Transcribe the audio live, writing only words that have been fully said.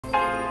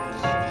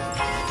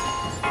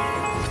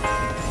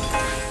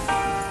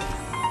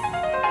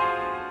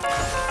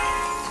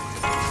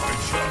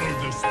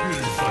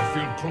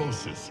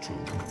closest to.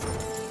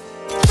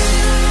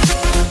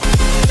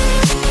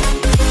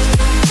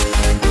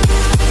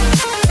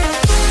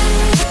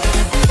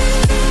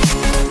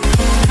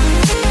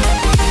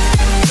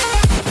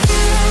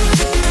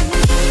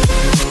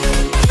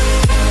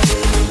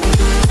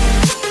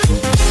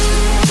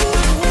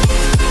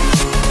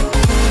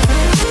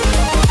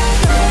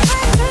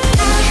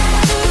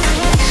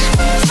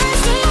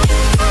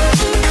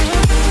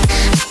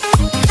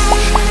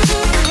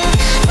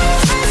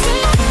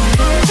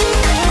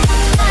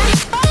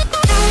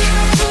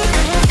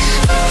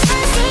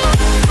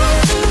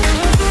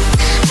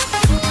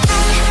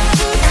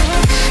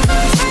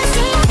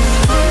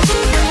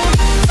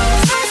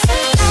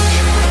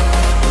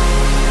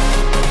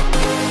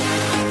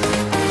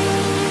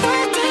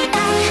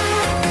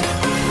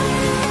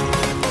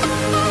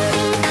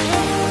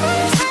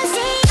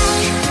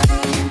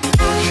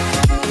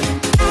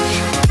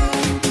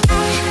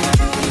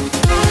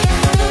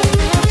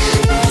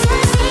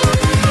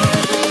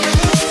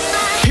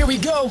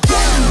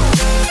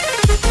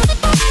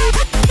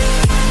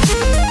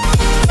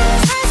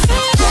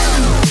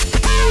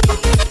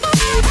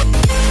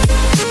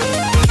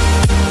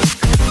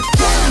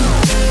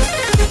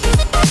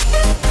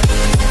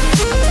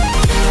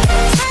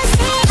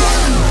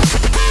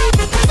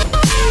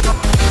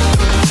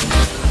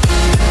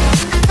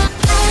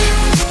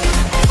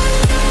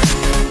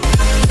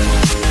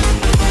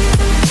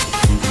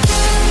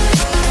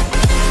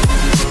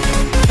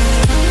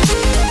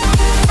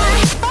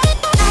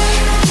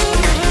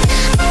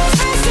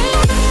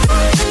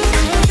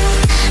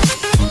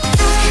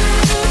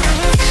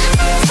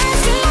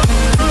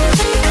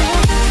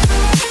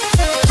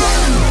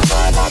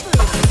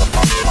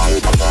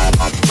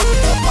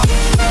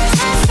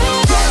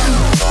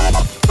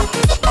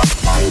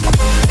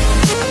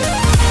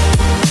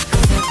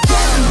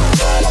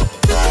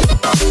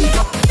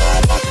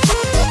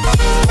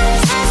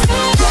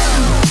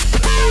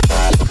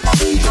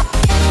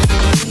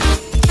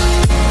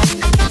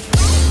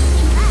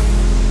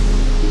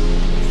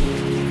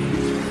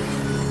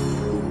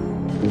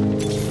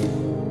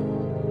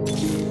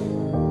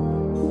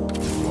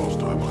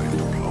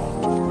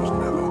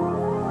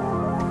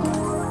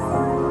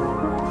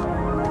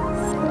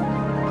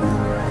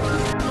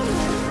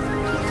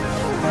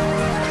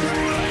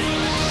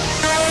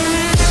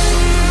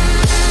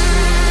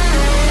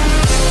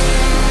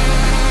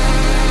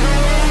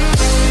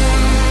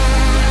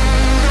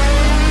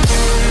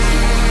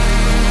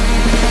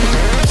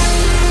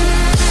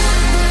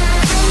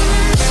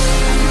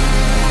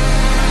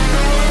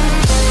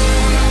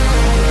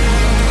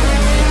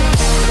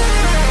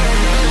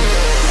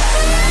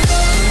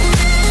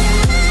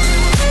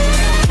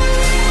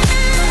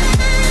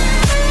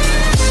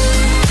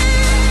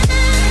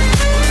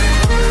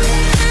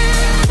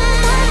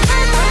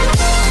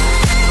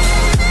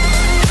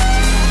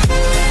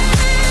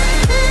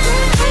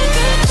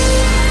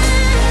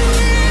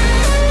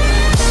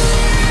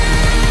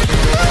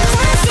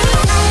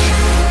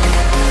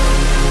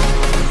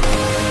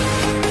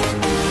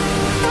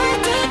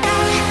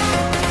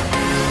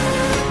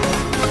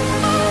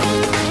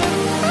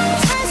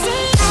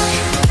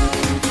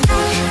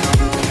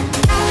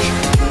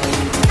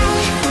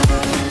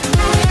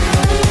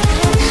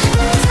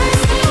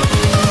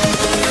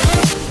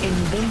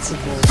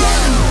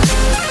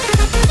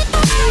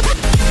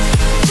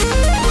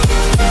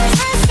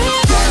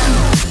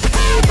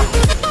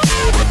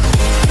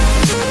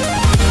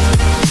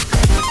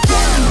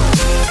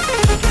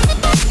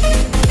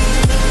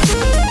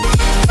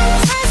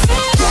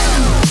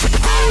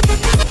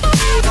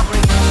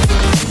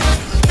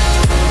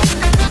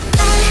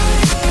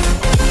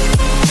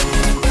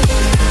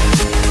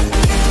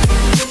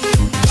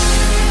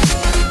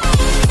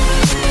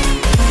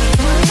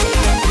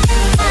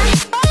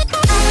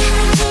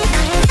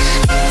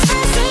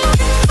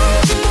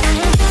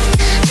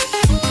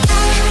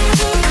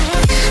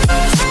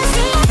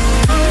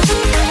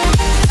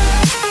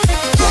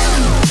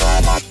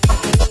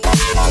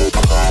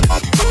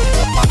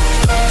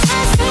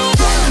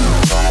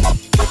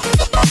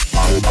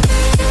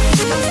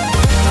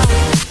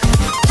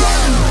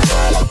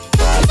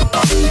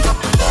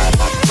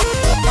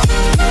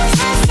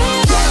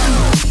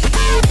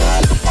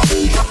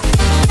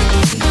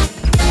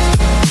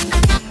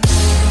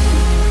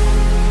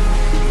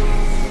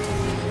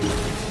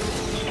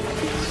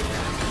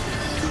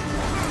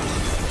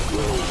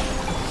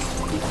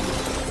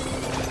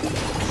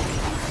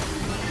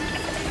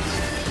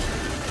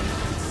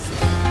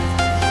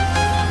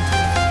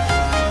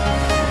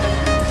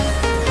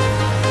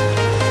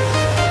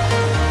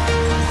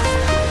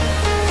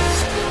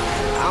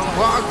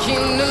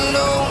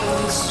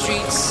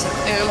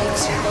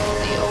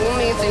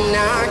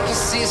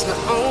 is my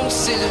own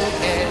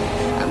silhouette.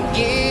 I'm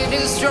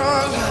getting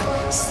stronger,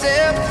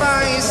 step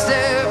by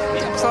step.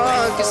 The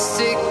clock is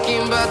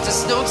ticking, but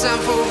there's no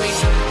time for me.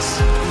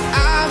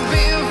 I've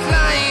been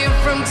flying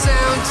from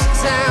town to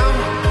town,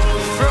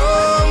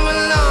 from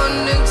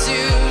London to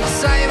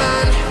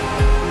Taiwan.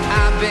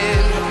 I've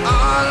been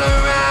all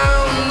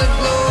around the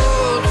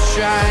globe,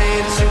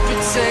 trying to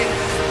protect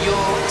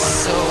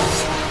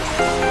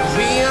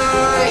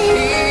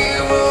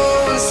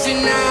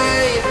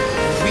tonight.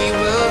 We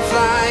will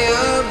fly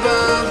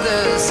above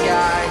the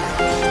sky.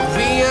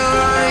 We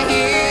are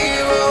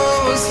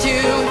heroes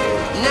tonight.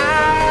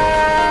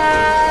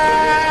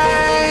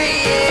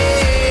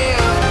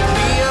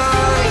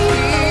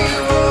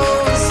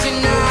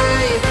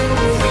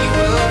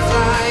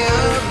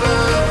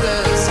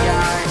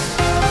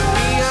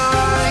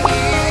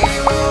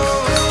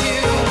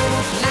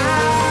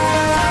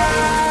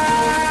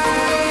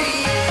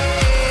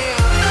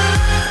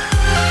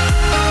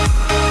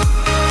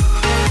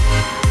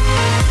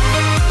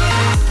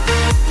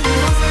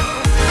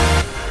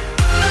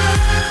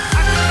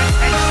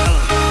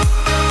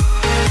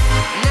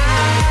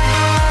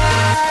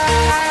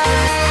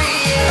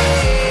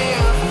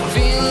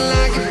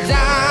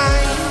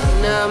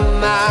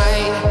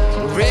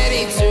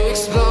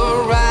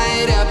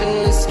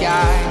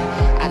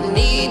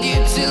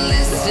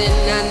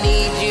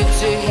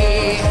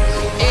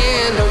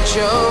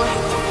 Show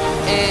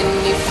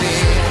any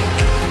fear.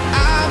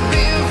 I've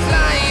been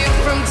flying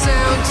from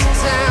town to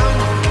town,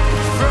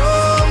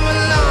 from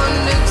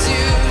London to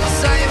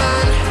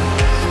Taiwan.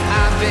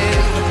 I've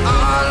been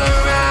all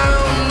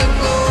around the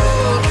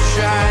globe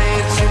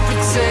trying to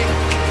protect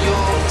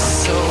your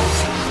soul.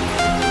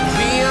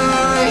 We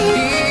are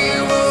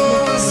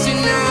heroes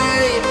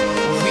tonight.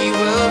 We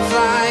will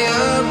fly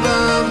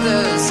above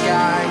the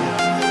sky.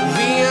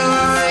 We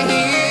are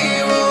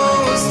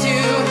heroes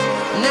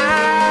tonight.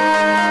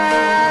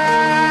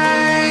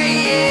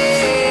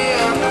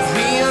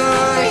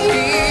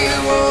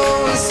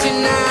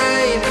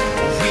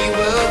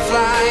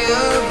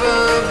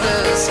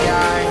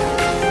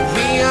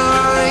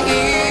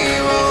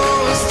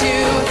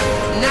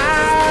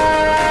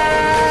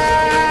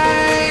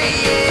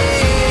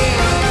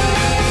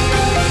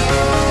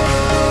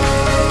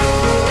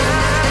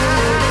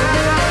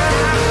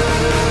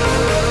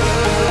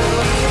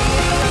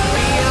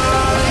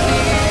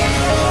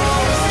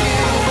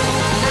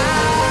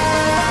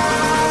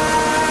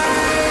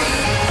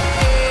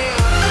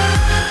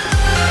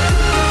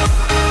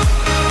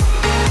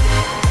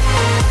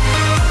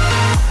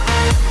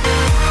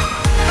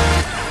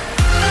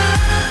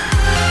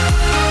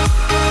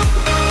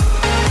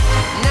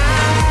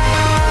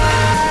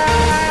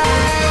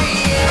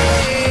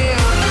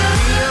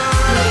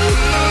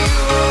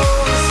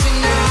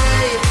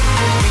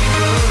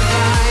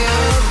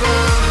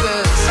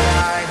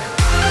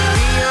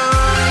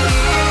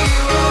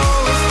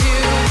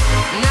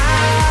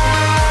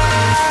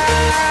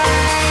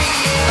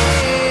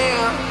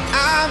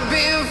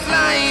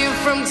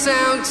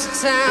 Town to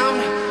town,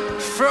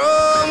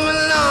 from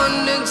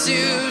London to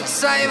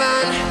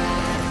Taiwan.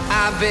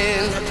 I've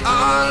been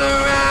all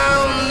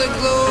around the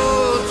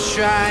globe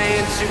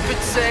trying to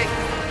protect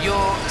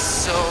your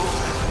soul.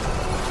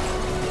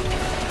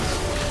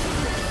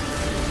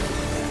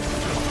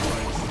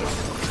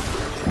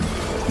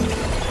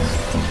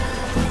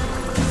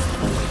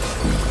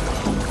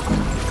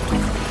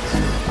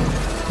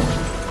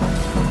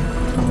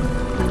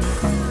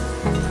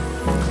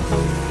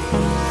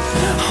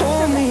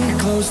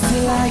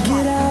 Till I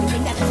get up,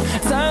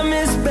 time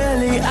is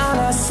barely on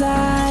our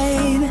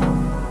side.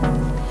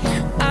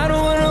 I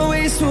don't wanna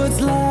waste what's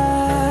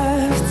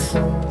left.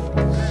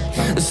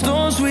 The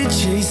storms we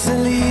chase are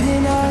leading